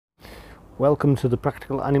Welcome to the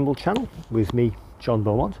Practical Animal channel with me, John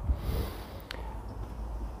Beaumont.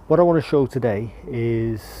 What I want to show today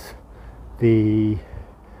is the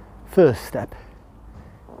first step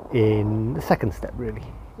in the second step, really,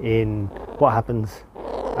 in what happens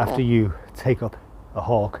after you take up a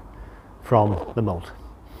hawk from the moult.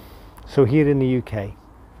 So here in the UK,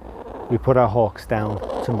 we put our hawks down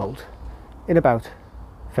to moult in about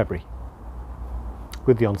February,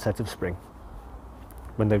 with the onset of spring,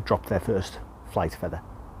 when they've dropped their first flight feather.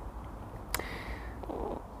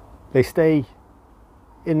 They stay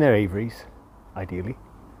in their aviaries, ideally,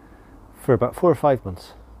 for about 4 or 5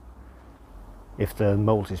 months, if the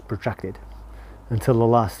moult is protracted, until the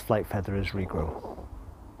last flight feather has regrown.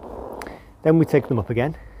 Then we take them up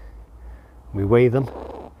again, we weigh them,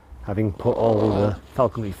 having put all the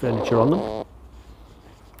falconry furniture on them,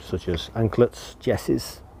 such as anklets,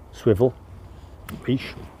 jesses, swivel,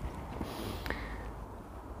 leash,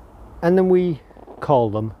 and then we call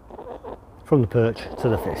them from the perch to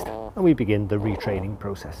the fist, and we begin the retraining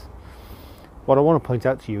process. What I want to point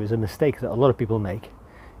out to you is a mistake that a lot of people make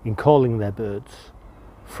in calling their birds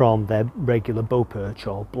from their regular bow perch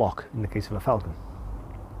or block in the case of a falcon.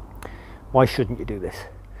 Why shouldn't you do this?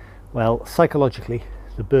 Well, psychologically,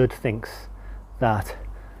 the bird thinks that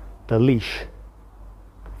the leash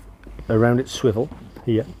around its swivel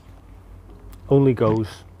here only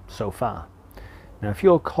goes so far. Now, if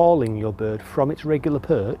you're calling your bird from its regular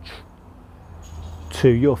perch to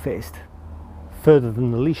your fist further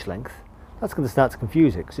than the leash length, that's going to start to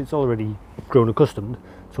confuse it, because it's already grown accustomed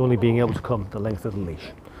to only being able to come the length of the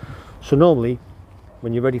leash. So normally,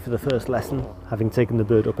 when you're ready for the first lesson, having taken the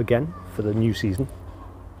bird up again for the new season,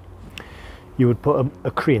 you would put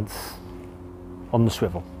a creance on the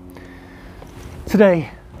swivel.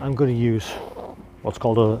 Today, I'm going to use what's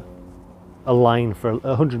called a line, for a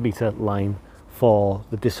 100-meter line, for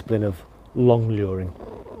the discipline of long luring.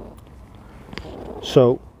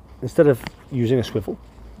 So instead of using a swivel,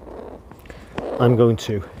 I'm going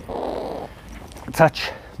to attach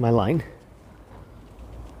my line.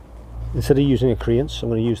 Instead of using a creance, I'm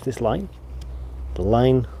going to use this line. The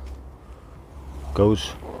line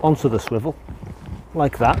goes onto the swivel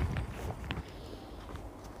like that,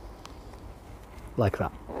 like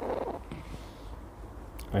that.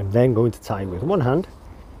 I'm then going to tie with one hand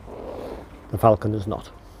the falconer's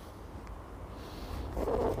knot.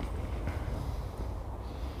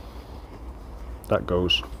 That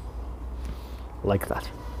goes like that.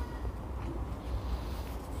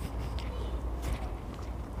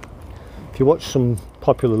 If you watch some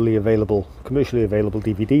commercially available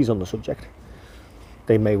DVDs on the subject,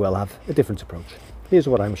 they may well have a different approach. Here's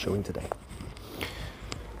what I'm showing today.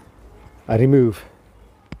 I remove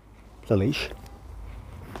the leash.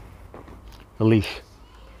 The leash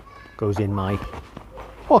goes in my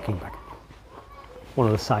walking bag, one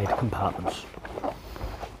of the side compartments.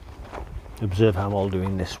 Observe how I'm all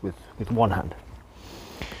doing this with one hand.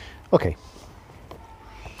 Okay.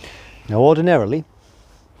 Now, ordinarily,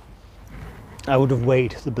 I would have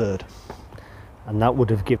weighed the bird, and that would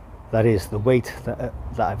have given, that is, the weight that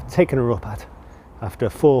I've taken her up at after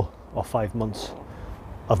 4 or 5 months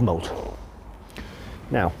of moult.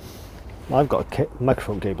 Now, I've got a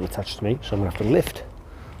microphone cable attached to me, so I'm going to have to lift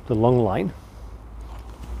the long line,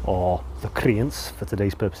 or the creance for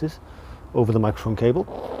today's purposes, over the microphone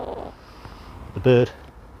cable. The bird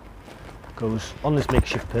goes on this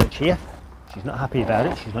makeshift perch here. She's not happy about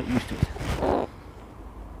it, she's not used to it.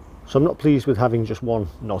 So I'm not pleased with having just one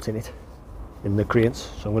knot in it, in the creance,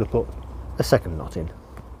 so I'm going to put a second knot in.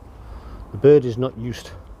 The bird is not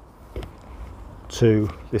used to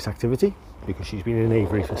this activity because she's been in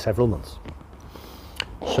aviary for several months.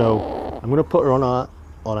 So I'm going to put her on our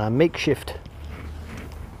makeshift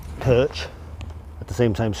perch, at the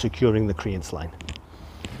same time securing the creance line.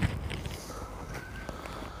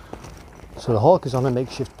 So the hawk is on a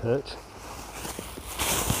makeshift perch.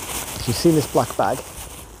 She's seen this black bag,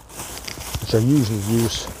 which I usually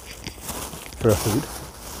use for her food.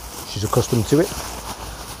 She's accustomed to it.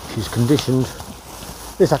 She's conditioned.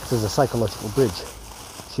 This acts as a psychological bridge.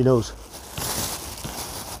 She knows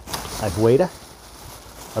I've weighed her.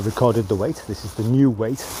 I've recorded the weight. This is the new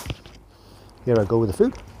weight. Here I go with the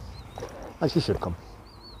food, as she should come.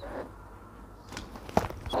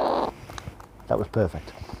 That was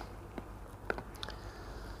perfect.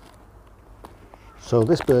 So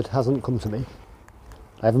this bird hasn't come to me.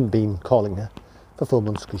 I haven't been calling her for 4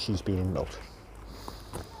 months because she's been in moult.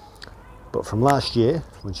 But from last year,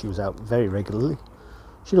 when she was out very regularly,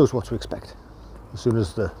 she knows what to expect. As soon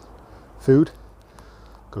as the food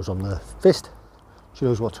goes on the fist, she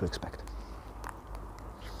knows what to expect.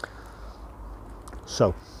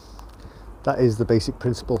 So That is the basic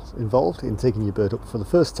principle involved in taking your bird up for the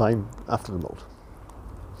first time after the moult.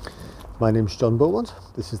 My name's John Beaumont,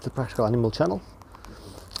 this is the Practical Animal Channel,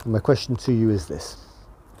 and my question to you is this.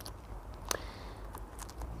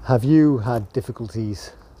 Have you had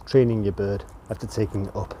difficulties training your bird after taking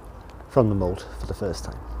it up from the moult for the first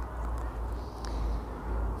time?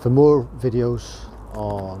 For more videos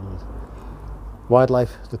on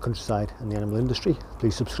wildlife, the countryside and the animal industry,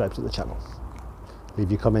 please subscribe to the channel. Leave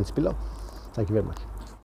your comments below. Thank you very much.